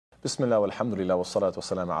Bismillah walhamdulillah wa salatu wa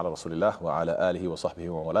salam ala rasulillah wa ala alihi wa sahbihi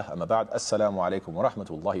wa walah. Amma ba'd. Assalamu alaikum wa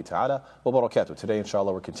rahmatullahi ta'ala wa barakatuh. Today,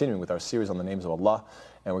 inshallah, we're continuing with our series on the names of Allah,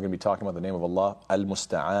 and we're going to be talking about the name of Allah,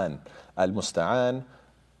 Al-Musta'an. Al-Musta'an,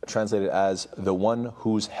 translated as the one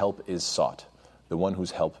whose help is sought. The one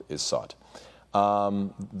whose help is sought.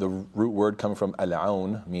 The root word coming from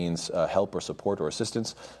al-aun means help or support or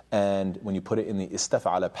assistance, and when you put it in the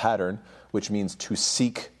istaf'ala pattern, which means to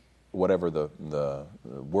seek whatever the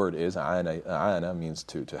word is, a'ana means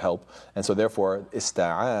to help, and so therefore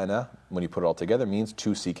ista'ana, when you put it all together, means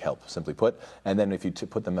to seek help, simply put. And then if you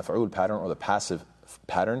put the maf'ul pattern or the passive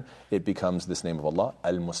pattern, it becomes this name of Allah,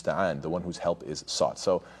 Al-Musta'an, the one whose help is sought.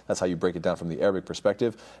 So that's how you break it down from the Arabic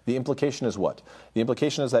perspective. The implication is what? The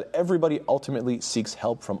implication is that everybody ultimately seeks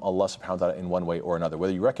help from Allah subhanahu wa ta'ala in one way or another.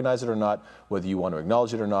 Whether you recognize it or not, whether you want to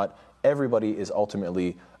acknowledge it or not, everybody is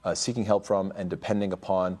ultimately seeking help from and depending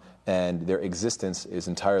upon, and their existence is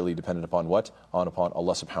entirely dependent upon what? Upon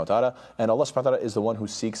Allah subhanahu wa ta'ala. And Allah subhanahu wa ta'ala is the one who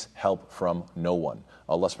seeks help from no one.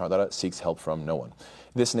 Allah subhanahu wa ta'ala seeks help from no one.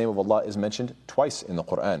 This name of Allah is mentioned twice in the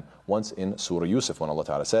Quran. Once in Surah Yusuf, when Allah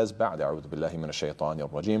Ta'ala says, بَعْدَ أَعُوذُ بِاللَّهِ مِنَ الشَّيْطَانِ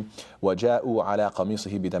الرَّجِيمِ وَجَاءُوا عَلَىٰ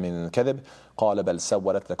قَمِيصِهِ بِدَمٍ كَذِبٍ قَالَ بَلْ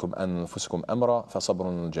سَوَّلَتْ لَكُمْ أَنفُسُكُمْ أَمْرًا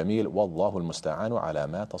فَصَبْرٌ جَمِيلٌ وَاللَّهُ الْمُسْتَعَانُ عَلَىٰ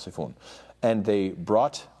مَا تَصِفُونَ. And they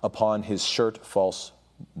brought upon his shirt false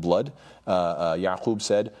blood. Ya'qub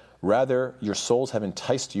said, rather your souls have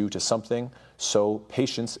enticed you to something, so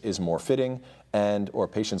patience is more fitting, or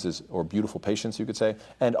beautiful patience, you could say,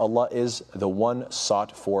 and Allah is the one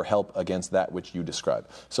sought for help against that which you describe.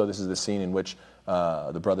 So this is the scene in which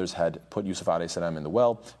the brothers had put Yusuf alayhi salam in the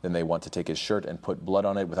well, then they want to take his shirt and put blood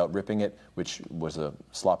on it without ripping it, which was a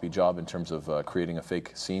sloppy job in terms of creating a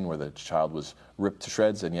fake scene where the child was ripped to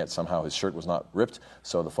shreds and yet somehow his shirt was not ripped.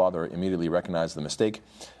 So the father immediately recognized the mistake.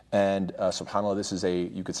 And subhanAllah, this is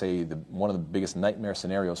you could say, one of the biggest nightmare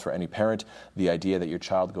scenarios for any parent. The idea that your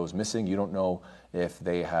child goes missing, you don't know if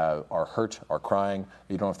they are hurt, are crying,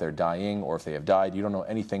 you don't know if they're dying or if they have died, you don't know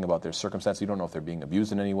anything about their circumstance, you don't know if they're being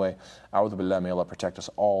abused in any way. A'udhu billah, may Allah protect us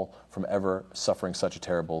all from ever suffering such a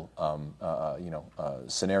terrible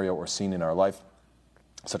scenario or scene in our life,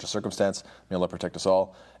 such a circumstance. May Allah protect us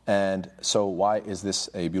all. And so why is this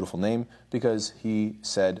a beautiful name? Because he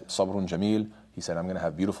said, Sabrun Jamil, he said, I'm going to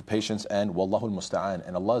have beautiful patience, and Wallahu al-Musta'an,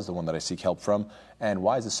 and Allah is the one that I seek help from. And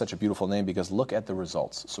why is this such a beautiful name? Because look at the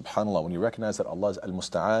results. SubhanAllah, when you recognize that Allah is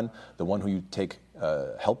al-Musta'an, the one who you take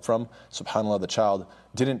help from, SubhanAllah, the child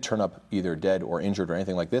didn't turn up either dead or injured or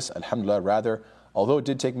anything like this. Alhamdulillah, rather, although it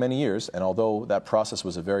did take many years, and although that process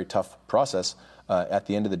was a very tough process, at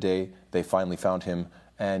the end of the day, they finally found him,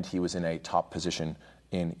 and he was in a top position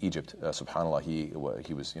in Egypt. SubhanAllah,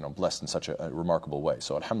 he was blessed in such a remarkable way.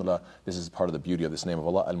 So alhamdulillah, this is part of the beauty of this name of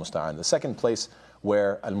Allah, Al-Musta'an. The second place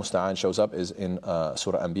where Al-Musta'an shows up is in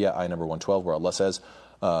Surah Anbiya, ayah number 112, where Allah says,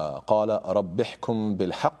 قَالَ رَبِّ احْكُمْ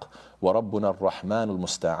بِالْحَقِّ وَرَبُّنَا الرَّحْمَنُ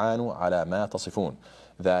الْمُسْتَعَانُ عَلَى مَا تَصِفُونَ.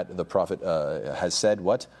 That the Prophet has said,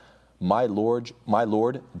 what? My Lord,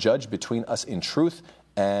 judge between us in truth,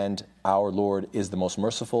 and our Lord is the most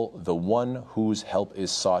merciful, the one whose help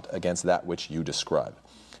is sought against that which you describe.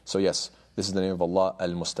 So yes, this is the name of Allah,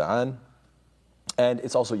 Al-Musta'an. And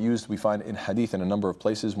it's also used, we find in hadith in a number of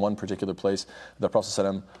places. One particular place, the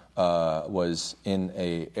Prophet ﷺ was in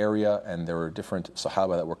an area, and there were different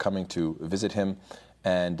Sahaba that were coming to visit him.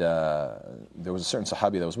 And there was a certain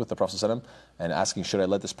Sahabi that was with the Prophet ﷺ and asking, should I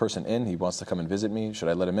let this person in? He wants to come and visit me. Should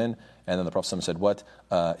I let him in? And then the Prophet ﷺ said, what?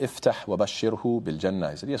 Iftah wa bashirhu bil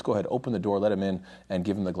jannah. He said, yes, go ahead, open the door, let him in, and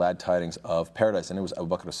give him the glad tidings of paradise. And it was Abu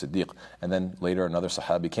Bakr as-Siddiq. And then later another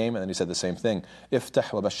Sahabi came, and then he said the same thing.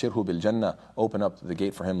 Iftah wa bashirhu bil jannah. Open up the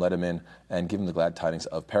gate for him, let him in, and give him the glad tidings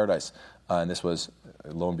of paradise. And this was,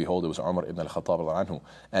 lo and behold, it was Umar ibn al-Khattab anhu.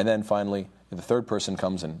 And then finally, the third person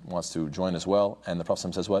comes and wants to join as well, and the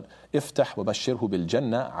Prophet says what? Iftah wa bashirhu bil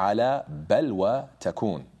jannah ala balwa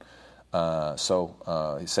takun.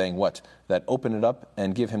 So he's saying what? That open it up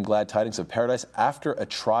and give him glad tidings of paradise after a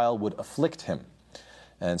trial would afflict him.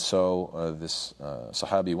 And so this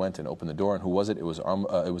Sahabi went and opened the door, and who was it? It was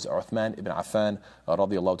Uthman ibn Affan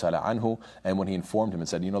radiyallahu ta'ala anhu. And when he informed him and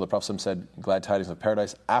said, the Prophet said glad tidings of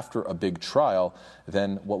paradise after a big trial,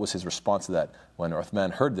 then what was his response to that? When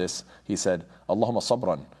Uthman heard this, he said, Allahumma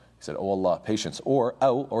sabran. He said, oh Allah, patience. Or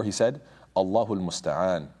he said, Allahul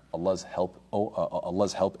Musta'an. Allah's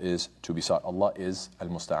help is to be sought. Allah is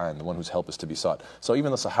Al-Musta'an, the one whose help is to be sought. So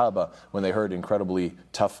even the Sahaba, when they heard incredibly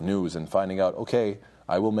tough news and finding out, okay,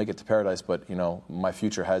 I will make it to paradise, but my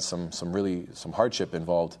future has some hardship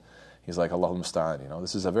involved. He's like, Allahul Musta'an.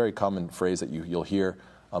 This is a very common phrase that you'll hear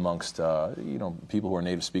amongst people who are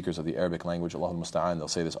native speakers of the Arabic language. Allahul Musta'an, they'll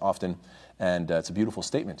say this often, and it's a beautiful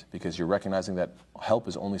statement because you're recognizing that help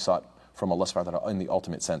is only sought from Allah subhanahu wa ta'ala in the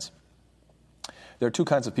ultimate sense. There are two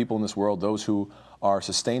kinds of people in this world: those who are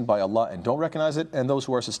sustained by Allah and don't recognize it, and those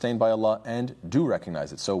who are sustained by Allah and do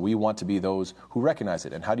recognize it. So we want to be those who recognize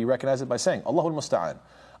it. And how do you recognize it? By saying, Allahul Musta'an.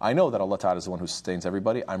 I know that Allah Ta'ala is the one who sustains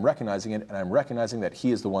everybody. I'm recognizing it, and I'm recognizing that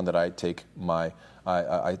He is the one that I take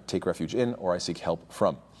refuge in, or I seek help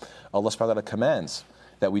from. Allah subhanahu wa ta'ala commands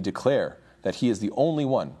that we declare that He is the only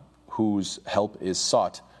one whose help is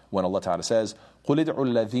sought when Allah Ta'ala says, قُلِ ادْعُوا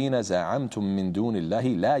الَّذِينَ زَعَمْتُم مِّن دُونِ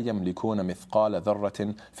اللَّهِ لَا يَمْلِكُونَ مِثْقَالَ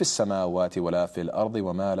ذَرَّةٍ فِي السَّمَاوَاتِ وَلَا فِي الْأَرْضِ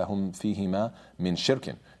وَمَا لَهُمْ فِيهِمَا مِن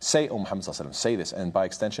شِرْكٍ. Say, O Muhammad sallallahu alaihi wasallam, say this, and by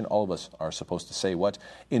extension all of us are supposed to say what?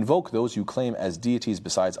 Invoke those you claim as deities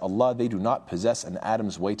besides Allah. They do not possess an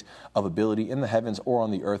atom's weight of ability in the heavens or on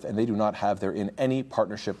the earth, and they do not have therein any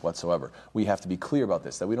partnership whatsoever. We have to be clear about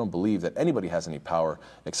this, that we don't believe that anybody has any power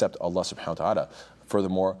except Allah subhanahu wa ta'ala.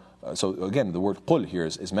 Furthermore, so again, the word qul here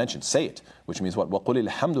is mentioned. Say it, which means what? وَقُلِ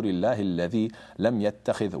الْحَمْدُ لِلَّهِ الَّذِي لَمْ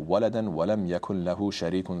يَتَّخِذْ وَلَدًا وَلَمْ يَكُنْ لَهُ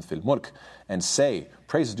شَرِيكٌ فِي الْمُلْكِ. And say,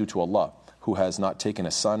 praise is due to Allah, who has not taken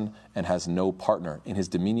a son and has no partner in His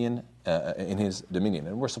dominion.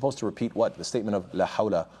 And we're supposed to repeat what? The statement of La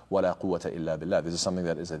hawla wa la quwwata illa billah. This is something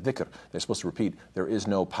that is a dhikr. They're supposed to repeat. There is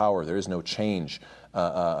no power, there is no change,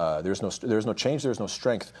 there is no change, there is no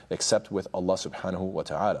strength except with Allah subhanahu wa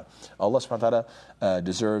ta'ala. Allah subhanahu wa ta'ala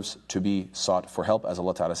deserves to be sought for help, as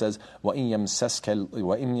Allah ta'ala says, وَإِن يَمْسَسْكَ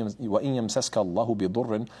اللَّهُ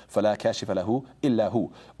بِضُرٍّ فَلَا كَاشِفَ لَهُ إِلَّا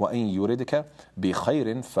هُ وَإِن يُرِدْكَ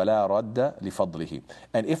بِخَيْرٍ فَلَا رَدَّ لِفَضْلِهِ.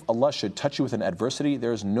 And if Allah should touch you with an adversity,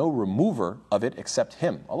 there is no remover of it except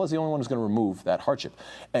Him. Allah is the only one who's going to remove that hardship.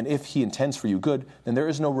 And if He intends for you good, then there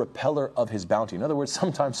is no repeller of His bounty. In other words,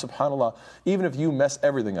 sometimes, subhanAllah, even if you mess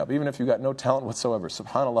everything up, even if you got no talent whatsoever,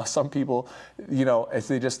 subhanAllah, some people,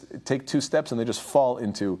 they just take two steps and they just fall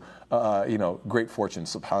into, great fortune,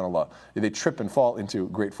 subhanAllah. They trip and fall into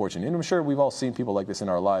great fortune. And I'm sure we've all seen people like this in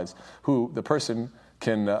our lives, who the person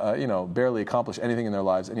can, barely accomplish anything in their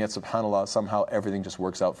lives, and yet, subhanAllah, somehow everything just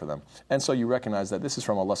works out for them. And so you recognize that this is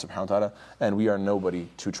from Allah subhanahu wa ta'ala, and we are nobody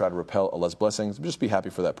to try to repel Allah's blessings. Just be happy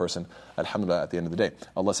for that person, alhamdulillah, at the end of the day.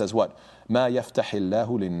 Allah says what? مَا يَفْتَحِ اللَّهُ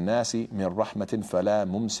لِلنَّاسِ مِن رَحْمَةٍ فَلَا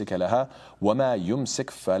مُمْسِكَ لَهَا وَمَا يُمْسِكْ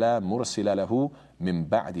فَلَا مُرْسِلَ لَهُ مِن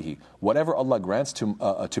بَعْدِهِ. Whatever Allah grants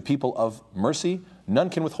to people of mercy, none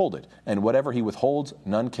can withhold it. And whatever He withholds,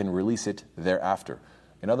 none can release it thereafter.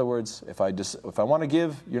 In other words, if I want to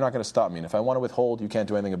give, you're not going to stop me. And if I want to withhold, you can't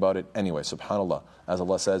do anything about it anyway. Subhanallah. As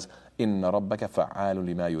Allah says, إِنَّ رَبَّكَ فَعَالٌ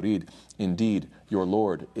لِمَا يُرِيدُ. Indeed, your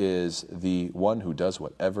Lord is the one who does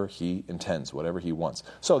whatever He intends, whatever He wants.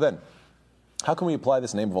 So then, how can we apply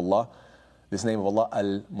this name of Allah? This name of Allah,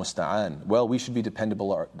 Al-Musta'an. Well, we should be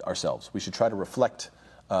dependable ourselves. We should try to reflect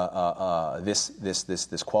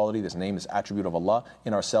this quality, this name, this attribute of Allah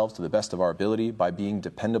in ourselves to the best of our ability by being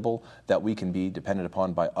dependable, that we can be dependent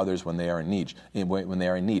upon by others when they are in need. The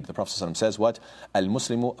Prophet ﷺ says what?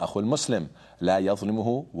 Al-Muslimu akhul Muslim, la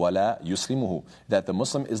yadhlimuhu wa la yuslimuhu. That the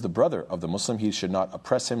Muslim is the brother of the Muslim. He should not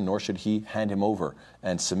oppress him, nor should he hand him over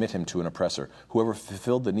and submit him to an oppressor. Whoever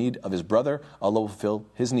fulfilled the need of his brother, Allah will fulfill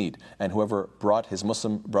his need. And whoever brought his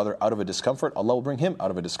Muslim brother out of a discomfort, Allah will bring him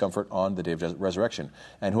out of a discomfort on the day of resurrection.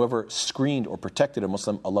 And whoever screened or protected a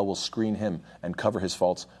Muslim, Allah will screen him and cover his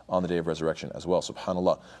faults on the day of resurrection as well.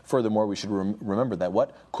 Subhanallah. Furthermore, we should remember that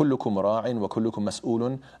what? كُلُّكُمْ رَاعٍ وَكُلُّكُمْ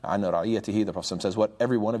مَسْئُولٌ عَنْ رَعِيَّتِهِ. The Prophet says what?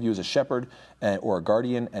 Every one of you is a shepherd or a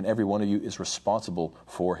guardian, and every one of you is responsible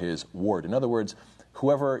for his ward. In other words,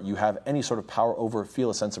 whoever you have any sort of power over,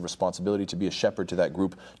 feel a sense of responsibility to be a shepherd to that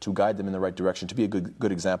group, to guide them in the right direction, to be a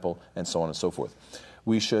good example, and so on and so forth.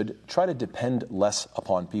 We should try to depend less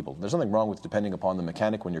upon people. There's nothing wrong with depending upon the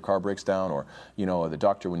mechanic when your car breaks down, or the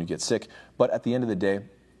doctor when you get sick. But at the end of the day,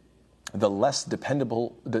 the less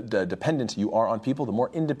dependent you are on people, the more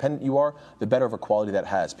independent you are, the better of a quality that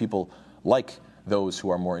has. People like those who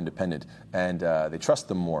are more independent, and they trust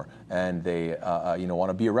them more, and they want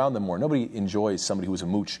to be around them more. Nobody enjoys somebody who's a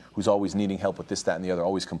mooch, who's always needing help with this, that, and the other,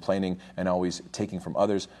 always complaining and always taking from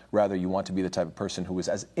others. Rather, you want to be the type of person who is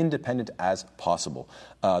as independent as possible.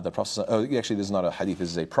 The Prophet, actually, this is not a hadith, this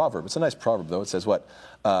is a proverb. It's a nice proverb, though. It says what?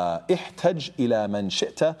 احتج إلى من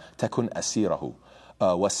شئت تكن أسيره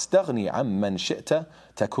واستغني عن من شئت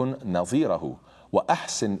تكن نظيره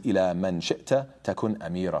وَأَحْسِنْ إِلَى مَنْ شِئْتَ تَكُنْ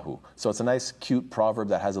أَمِيرَهُ. So it's a nice, cute proverb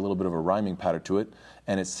that has a little bit of a rhyming pattern to it.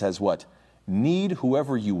 And it says what? Need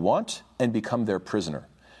whoever you want and become their prisoner.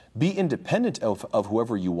 Be independent of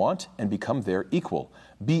whoever you want and become their equal.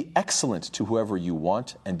 Be excellent to whoever you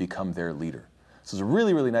want and become their leader. So it's a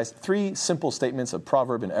really, really nice, 3 simple statements of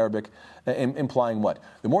proverb in Arabic implying what?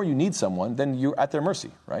 The more you need someone, then you're at their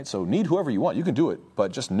mercy, right? So need whoever you want. You can do it,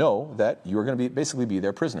 but just know that you're going to basically be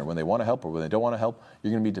their prisoner. When they want to help or when they don't want to help,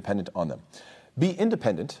 you're going to be dependent on them. Be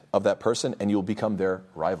independent of that person and you'll become their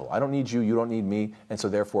rival. I don't need you, you don't need me, and so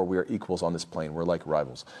therefore we are equals on this plane. We're like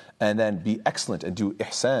rivals. And then be excellent and do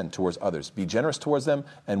ihsan towards others. Be generous towards them,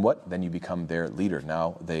 and what? Then you become their leader.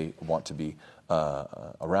 Now they want to be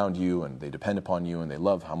around you and they depend upon you and they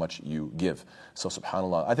love how much you give. So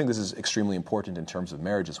subhanAllah, I think this is extremely important in terms of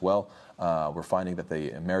marriage as well. We're finding that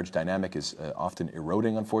the marriage dynamic is often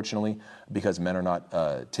eroding, unfortunately, because men are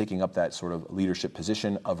not taking up that sort of leadership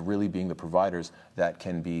position of really being the providers that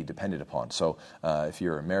can be depended upon. So if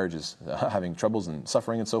your marriage is having troubles and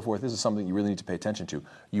suffering and so forth, this is something you really need to pay attention to.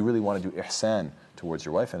 You really want to do ihsan towards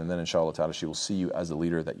your wife, and then inshallah ta'ala she will see you as the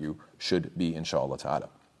leader that you should be, inshallah ta'ala.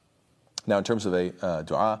 Now, in terms of a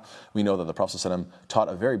dua, we know that the Prophet ﷺ taught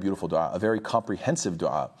a very beautiful dua, a very comprehensive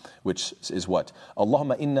dua, which is what?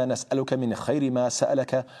 Allahumma inna nas'aluka min khayri ma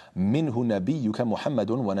sa'alaka minhu nabiyyuka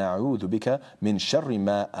Muhammadun wa na'udhu bika min sharri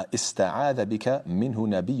ma ista'adha bika minhu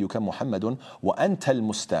nabiyyuka Muhammadun wa anta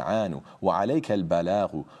al-musta'anu wa alayka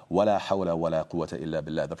al-balaghu wa la hawla wa la quwwata illa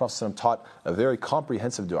billah. The Prophet ﷺ taught a very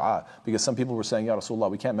comprehensive dua because some people were saying, Ya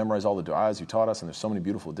Rasulullah, we can't memorize all the du'as you taught us and there's so many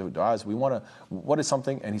beautiful du'as. We want to, what is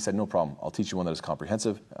something? And he said, no problem. I'll teach you one that is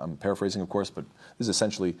comprehensive. I'm paraphrasing, of course, but this is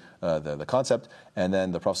essentially the concept. And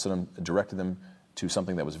then the Prophet ﷺ directed them to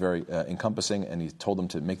something that was very encompassing, and he told them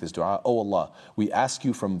to make this dua. Oh Allah, we ask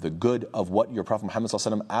you from the good of what your Prophet Muhammad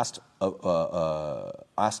ﷺ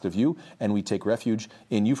asked of you, and we take refuge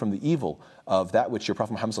in you from the evil of that which your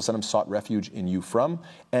Prophet Muhammad ﷺ sought refuge in you from,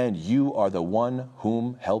 and you are the one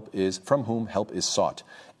from whom help is sought,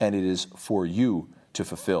 and it is for you to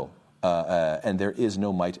fulfill. And there is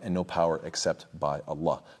no might and no power except by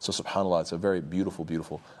Allah. So subhanAllah, it's a very beautiful,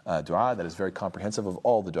 beautiful dua that is very comprehensive of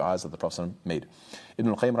all the du'as that the Prophet made. Ibn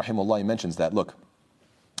al-Qayyim rahimahullah mentions that, look,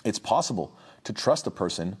 it's possible to trust a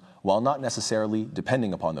person while not necessarily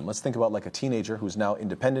depending upon them. Let's think about like a teenager who's now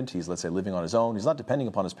independent. He's, let's say, living on his own. He's not depending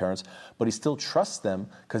upon his parents, but he still trusts them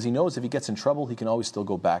because he knows if he gets in trouble, he can always still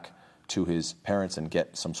go back to his parents and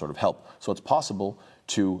get some sort of help. So it's possible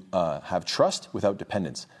to have trust without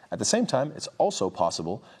dependence. At the same time, it's also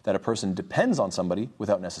possible that a person depends on somebody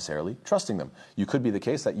without necessarily trusting them. You could be the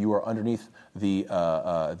case that you are underneath the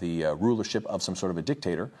rulership of some sort of a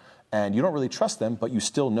dictator, and you don't really trust them, but you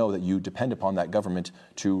still know that you depend upon that government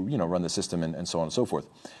to, run the system and so on and so forth.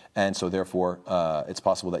 And so therefore, it's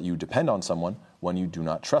possible that you depend on someone when you do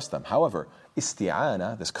not trust them. However,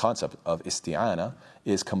 isti'ana, this concept of isti'ana,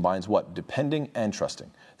 combines what? Depending and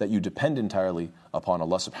trusting. That you depend entirely upon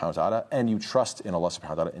Allah subhanahu wa ta'ala and you trust in Allah subhanahu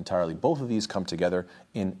wa ta'ala entirely. Both of these come together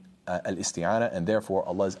in al-isti'ana, and therefore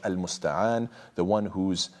Allah is al-Musta'an, the one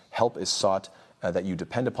whose help is sought, that you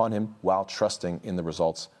depend upon Him while trusting in the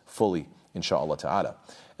results fully, inshaAllah ta'ala.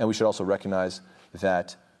 And we should also recognize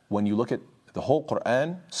that when you look at the whole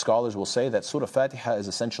Quran, scholars will say that Surah Fatiha is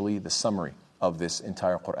essentially the summary of this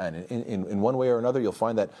entire Quran. In one way or another, you'll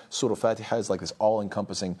find that Surah Fatiha is like this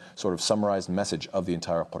all-encompassing sort of summarized message of the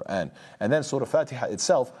entire Quran. And then Surah Fatiha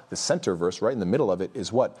itself, the center verse, right in the middle of it,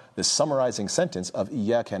 is what? The summarizing sentence of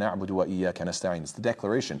إِيَّاكَ نَعْبُدُ وَإِيَّاكَ نَسْتَعِينُ. It's the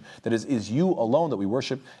declaration that it is you alone that we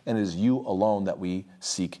worship, and it is you alone that we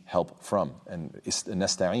seek help from. And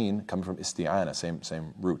nasta'in coming from isti'ana,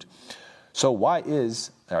 same root. So why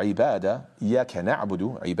is ibadah, إِيَّاكَ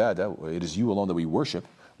نَعْبُدُ, ibadah, it is you alone that we worship?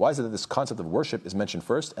 Why is it that this concept of worship is mentioned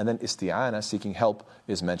first, and then isti'ana, seeking help,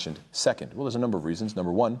 is mentioned second? Well, there's a number of reasons.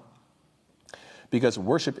 Number one, because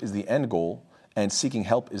worship is the end goal, and seeking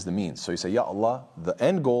help is the means. So you say, Ya Allah, the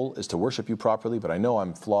end goal is to worship you properly, but I know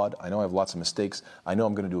I'm flawed, I know I have lots of mistakes, I know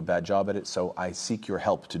I'm going to do a bad job at it, so I seek your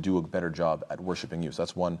help to do a better job at worshiping you. So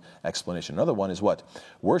that's one explanation. Another one is what?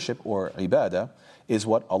 Worship, or ibadah, is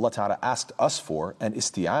what Allah Ta'ala asked us for, and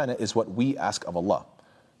isti'ana is what we ask of Allah.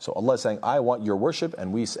 So Allah is saying, I want your worship,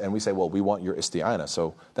 and we say, well, we want your isti'ana.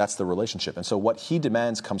 So that's the relationship. And so what He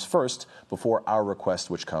demands comes first before our request,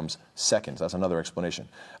 which comes second. That's another explanation.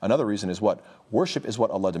 Another reason is what? Worship is what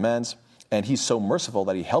Allah demands, and He's so merciful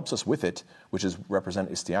that He helps us with it, which is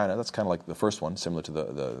represent isti'ana. That's kind of like the first one, similar to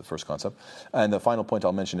the first concept. And the final point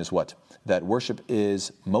I'll mention is what? That worship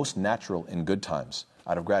is most natural in good times,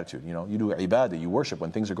 out of gratitude. You do ibadah, you worship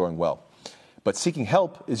when things are going well. But seeking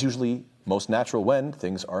help is usually most natural when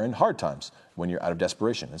things are in hard times, when you're out of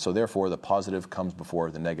desperation. And so therefore the positive comes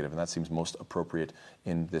before the negative, and that seems most appropriate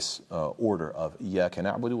in this order of إِيَّاكَ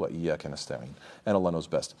نَعْبُدُ وَإِيَّاكَ نَسْتَعِينُ. And Allah knows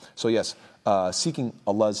best. So yes, seeking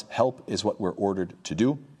Allah's help is what we're ordered to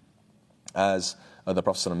do. As the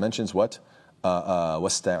Prophet ﷺ mentions, what?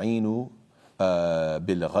 وَاسْتَعِينُوا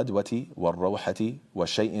بِالْغَدْوَةِ وَالرَّوْحَةِ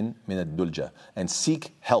وَشَيْءٍ مِنَ الدُّلْجَةِ, and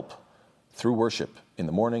seek help through worship in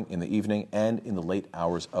the morning, in the evening, and in the late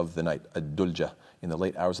hours of the night. Ad-dulja, in the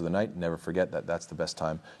late hours of the night. Never forget that that's the best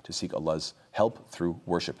time to seek Allah's help through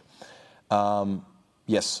worship.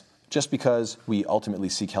 Yes, just because we ultimately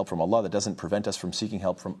seek help from Allah, that doesn't prevent us from seeking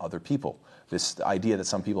help from other people. This idea that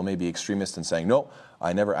some people may be extremists and saying, no,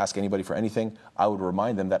 I never ask anybody for anything, I would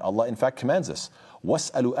remind them that Allah in fact commands us.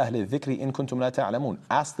 وَاسْأَلُوا أَهْلِ الذِّكْرِ إِن كُنْتُمْ لَا تَعْلَمُونَ.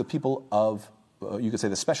 Ask the people of, you could say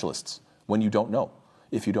the specialists, when you don't know,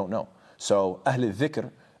 if you don't know. So Ahl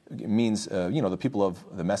al-Dhikr means, the people of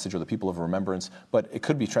the message or the people of remembrance, but it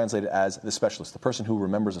could be translated as the specialist, the person who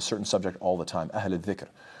remembers a certain subject all the time, Ahl al-Dhikr,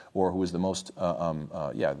 or who is the most,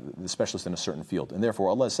 the specialist in a certain field. And therefore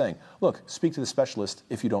Allah is saying, look, speak to the specialist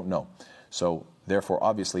if you don't know. So therefore,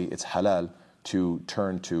 obviously, it's halal to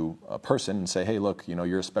turn to a person and say, hey, look,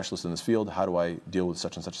 you're a specialist in this field, how do I deal with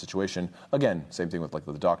such and such a situation? Again, same thing with like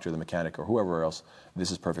the doctor, the mechanic, or whoever else.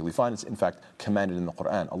 This is perfectly fine. It's in fact commanded in the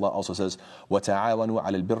Quran. Allah also says, وَتَعَاوَنُوا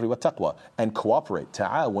عَلَى الْبِرِّ وَالتَّقْوَى, and cooperate.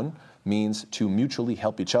 Ta'awun means to mutually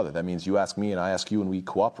help each other. That means you ask me and I ask you and we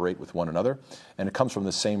cooperate with one another. And it comes from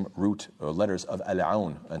the same root or letters of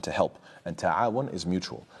al-aun, and to help. And ta'awun is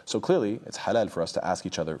mutual. So clearly it's halal for us to ask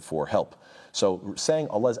each other for help. So saying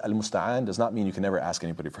Allah is al-Musta'an does not mean you can never ask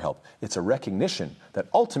anybody for help. It's a recognition that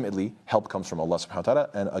ultimately help comes from Allah subhanahu wa ta'ala.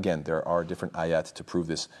 And again, there are different ayat to prove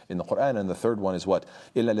this in the Quran. And the third one is what?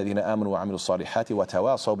 إِلَّا الَّذِينَ آمَنُوا وَعَمِلُوا الصَّالِحَاتِ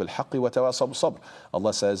وَتَوَاصَوْا بِالْحَقِّ وَتَوَاصَوْا بِالصَّبْرِ.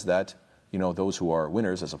 Allah says that those who are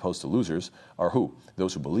winners as opposed to losers are who?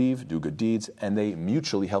 Those who believe, do good deeds, and they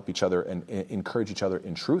mutually help each other and encourage each other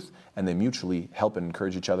in truth, and they mutually help and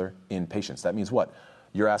encourage each other in patience. That means what?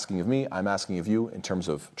 You're asking of me, I'm asking of you in terms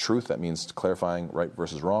of truth. That means clarifying right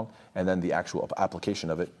versus wrong, and then the actual application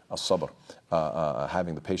of it, as-sabr,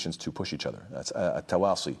 having the patience to push each other. That's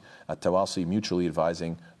at-tawasi. At-tawasi, mutually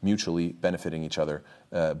advising, mutually benefiting each other,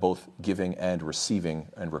 both giving and receiving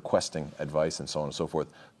and requesting advice and so on and so forth.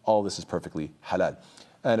 All this is perfectly halal.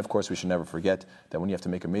 And of course, we should never forget that when you have to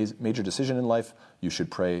make a major decision in life, you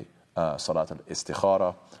should pray Salat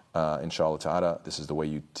al-Istikhara, inshallah ta'ala. This is the way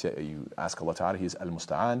you ask Allah ta'ala. He is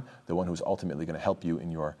al-Musta'an, the one who's ultimately going to help you in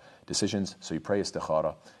your decisions. So you pray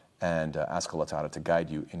Istikhara and ask Allah ta'ala to guide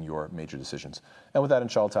you in your major decisions. And with that,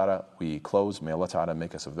 inshallah ta'ala, we close. May Allah ta'ala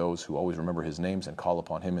make us of those who always remember His names and call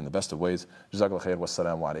upon Him in the best of ways. Jazakallah khair.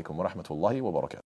 Wassalamu alaikum wa rahmatullahi wa barakatuh.